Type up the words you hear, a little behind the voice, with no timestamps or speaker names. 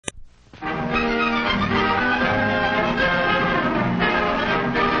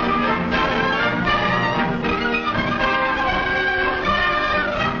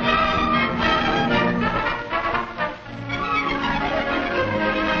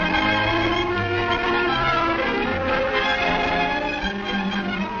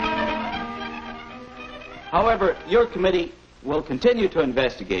However, your committee will continue to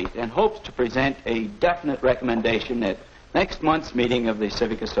investigate and hopes to present a definite recommendation at next month's meeting of the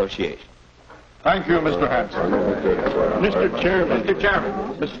Civic Association. Thank you, Mr. Hanson. Mr. Chairman. Mr.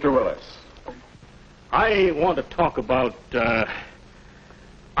 Chairman. Mr. Willis. I want to talk about,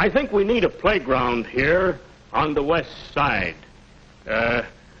 I think we need a playground here on the west side.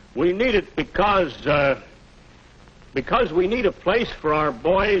 We need it because we need a place for our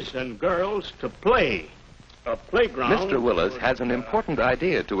boys and girls to play. A playground. Mr. Willis has an important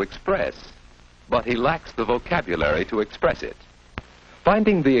idea to express, but he lacks the vocabulary to express it.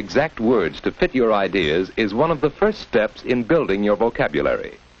 Finding the exact words to fit your ideas is one of the first steps in building your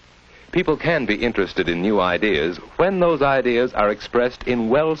vocabulary. People can be interested in new ideas when those ideas are expressed in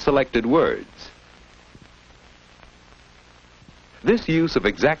well-selected words. This use of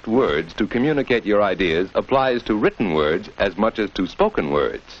exact words to communicate your ideas applies to written words as much as to spoken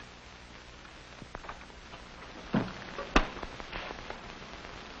words.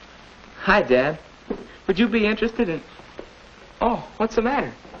 Hi, Dad. Would you be interested in... Oh, what's the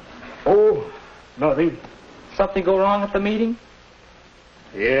matter? Oh, nothing. Something go wrong at the meeting?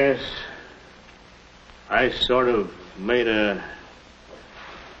 Yes. I sort of made a...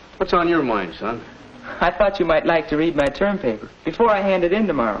 What's on your mind, son? I thought you might like to read my term paper before I hand it in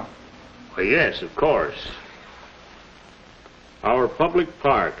tomorrow. Well, yes, of course. Our public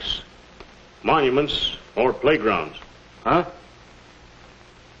parks, monuments, or playgrounds. Huh?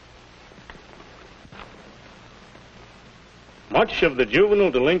 Much of the juvenile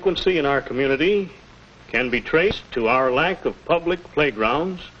delinquency in our community can be traced to our lack of public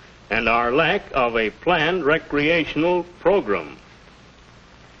playgrounds and our lack of a planned recreational program.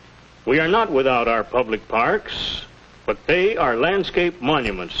 We are not without our public parks, but they are landscape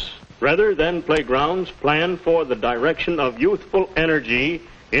monuments rather than playgrounds planned for the direction of youthful energy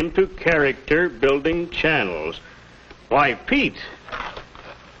into character-building channels. Why, Pete,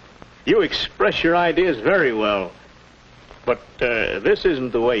 you express your ideas very well. But this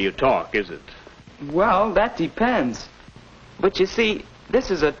isn't the way you talk, is it? Well, that depends. But you see,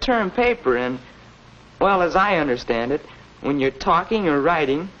 this is a term paper, and, well, as I understand it, when you're talking or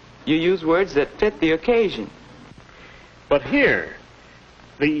writing, you use words that fit the occasion. But here,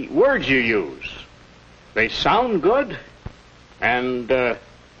 the words you use, they sound good, and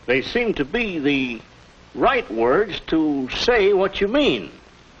they seem to be the right words to say what you mean.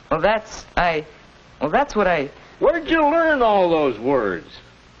 Well, that's what I... Where'd you learn all those words?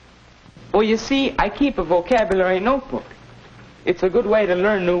 Well, you see, I keep a vocabulary notebook. It's a good way to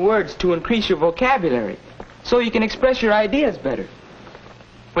learn new words to increase your vocabulary, so you can express your ideas better.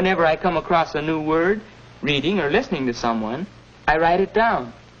 Whenever I come across a new word, reading or listening to someone, I write it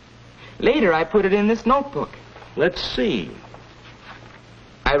down. Later, I put it in this notebook. Let's see.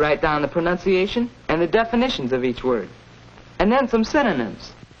 I write down the pronunciation and the definitions of each word, and then some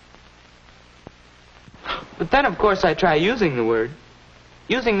synonyms. But then, of course, I try using the word.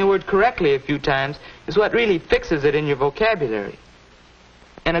 Using the word correctly a few times is what really fixes it in your vocabulary.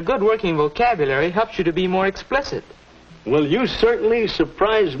 And a good working vocabulary helps you to be more explicit. Well, you certainly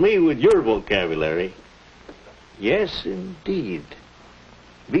surprised me with your vocabulary. Yes, indeed.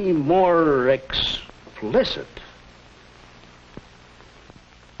 Be more explicit.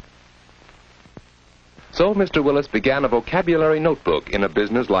 So Mr. Willis began a vocabulary notebook in a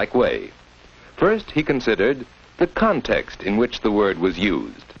business-like way. First, he considered the context in which the word was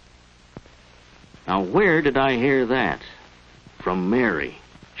used. Now, where did I hear that? From Mary.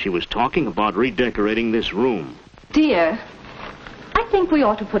 She was talking about redecorating this room. Dear, I think we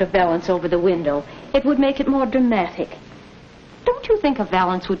ought to put a valance over the window. It would make it more dramatic. Don't you think a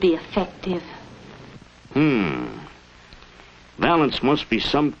valance would be effective? Valance must be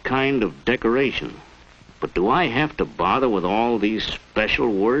some kind of decoration. But do I have to bother with all these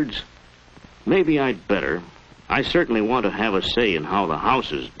special words? Maybe I'd better. I certainly want to have a say in how the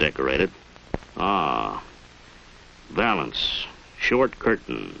house is decorated. Valance. Short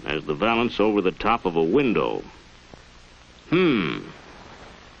curtain as the valance over the top of a window. A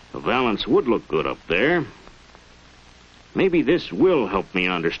valance would look good up there. Maybe this will help me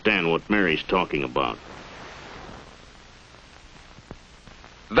understand what Mary's talking about.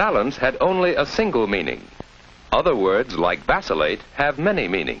 Valance had only a single meaning. Other words, like vacillate, have many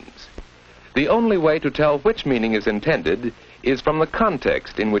meanings. The only way to tell which meaning is intended is from the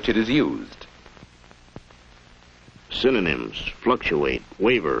context in which it is used. Synonyms: fluctuate,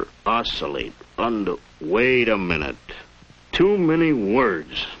 waver, oscillate, Wait a minute. Too many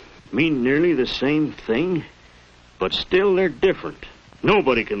words. Mean nearly the same thing, but still they're different.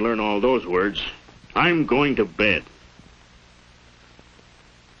 Nobody can learn all those words. I'm going to bed.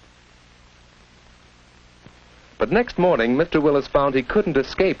 But next morning, Mr. Willis found he couldn't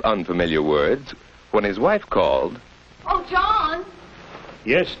escape unfamiliar words when his wife called. Oh, John,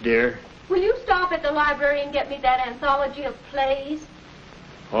 Yes, dear. will you stop at the library and get me that anthology of plays?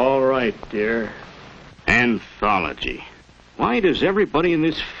 All right, dear. Anthology. Why does everybody in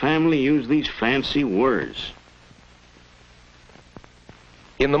this family use these fancy words?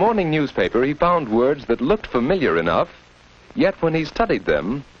 In the morning newspaper, he found words that looked familiar enough, yet when he studied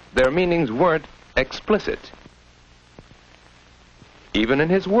them, their meanings weren't explicit. Even in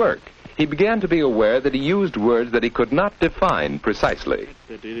his work, he began to be aware that he used words that he could not define precisely.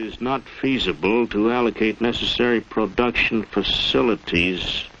 That it is not feasible to allocate necessary production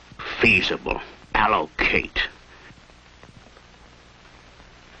facilities. Feasible. Allocate.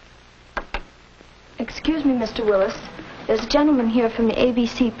 Excuse me, Mr. Willis. There's a gentleman here from the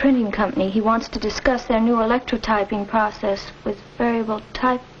ABC Printing Company. He wants to discuss their new electrotyping process with variable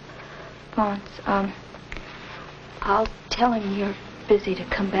type fonts. I'll tell him you're busy to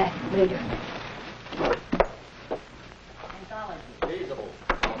come back later. Anthology. Feasible.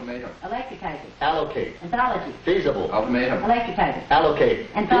 Ultimatum. Electrotyping. Allocate. Anthology. Feasible. Ultimatum. Electrotyping. Allocate.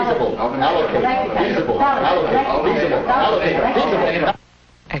 Anthology. Feasible. Allocate. Electrotyping. Feasible. Anthology. Allocate. Feasible. Allocate. Feasible.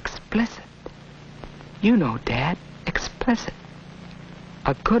 Explicit. You know, Dad, explicit.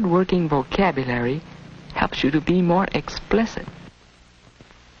 A good working vocabulary helps you to be more explicit.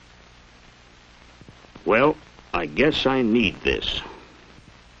 Well, I guess I need this.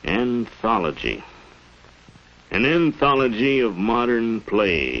 Anthology. An anthology of modern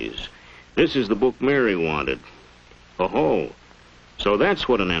plays. This is the book Mary wanted. Oh, so that's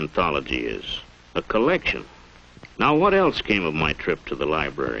what an anthology is. A collection. Now, what else came of my trip to the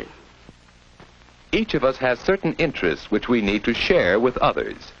library? Each of us has certain interests which we need to share with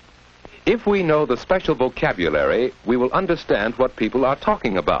others. If we know the special vocabulary, we will understand what people are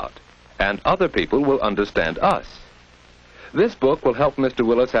talking about, and other people will understand us. This book will help Mr.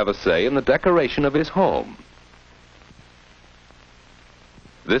 Willis have a say in the decoration of his home.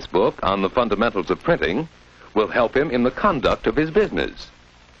 This book on the fundamentals of printing will help him in the conduct of his business.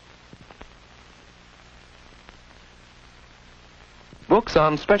 Books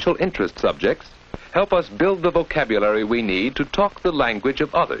on special interest subjects help us build the vocabulary we need to talk the language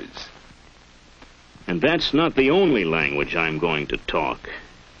of others. And that's not the only language I'm going to talk.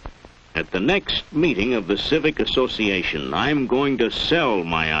 At the next meeting of the Civic Association, I'm going to sell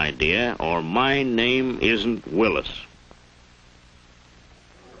my idea, or my name isn't Willis.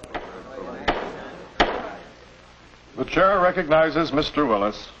 The chair recognizes Mr.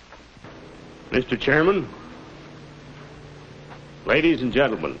 Willis. Mr. Chairman, ladies and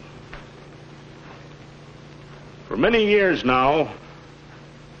gentlemen, for many years now,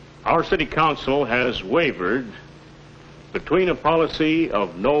 our city council has wavered between a policy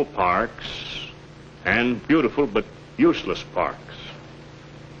of no parks and beautiful but useless parks.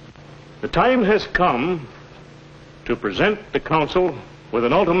 The time has come to present the council with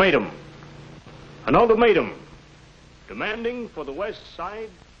an ultimatum. An ultimatum demanding for the West Side.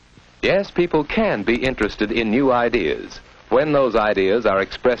 Yes, people can be interested in new ideas when those ideas are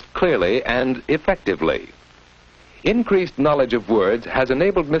expressed clearly and effectively. Increased knowledge of words has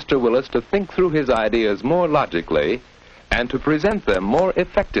enabled Mr. Willis to think through his ideas more logically and to present them more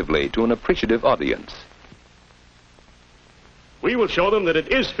effectively to an appreciative audience. We will show them that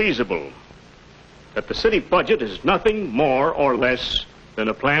it is feasible, that the city budget is nothing more or less than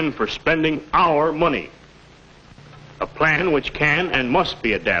a plan for spending our money. A plan which can and must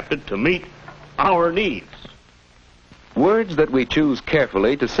be adapted to meet our needs. Words that we choose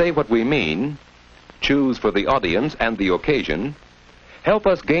carefully to say what we mean, choose for the audience and the occasion, help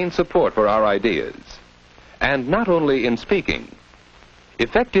us gain support for our ideas. And not only in speaking.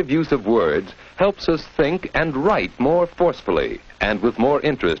 Effective use of words helps us think and write more forcefully and with more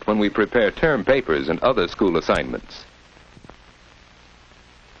interest when we prepare term papers and other school assignments.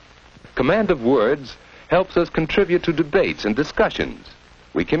 Command of words helps us contribute to debates and discussions.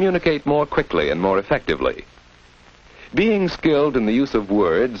 We communicate more quickly and more effectively. Being skilled in the use of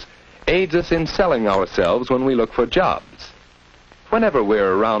words aids us in selling ourselves when we look for jobs. Whenever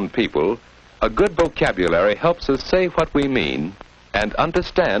we're around people, a good vocabulary helps us say what we mean and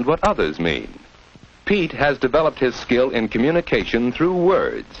understand what others mean. Pete has developed his skill in communication through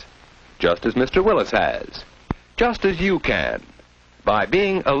words, just as Mr. Willis has, just as you can, by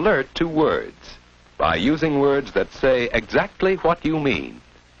being alert to words, by using words that say exactly what you mean,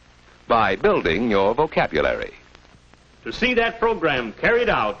 by building your vocabulary. To see that program carried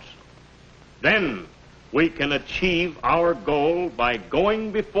out, then we can achieve our goal by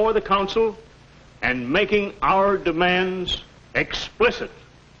going before the council and making our demands explicit.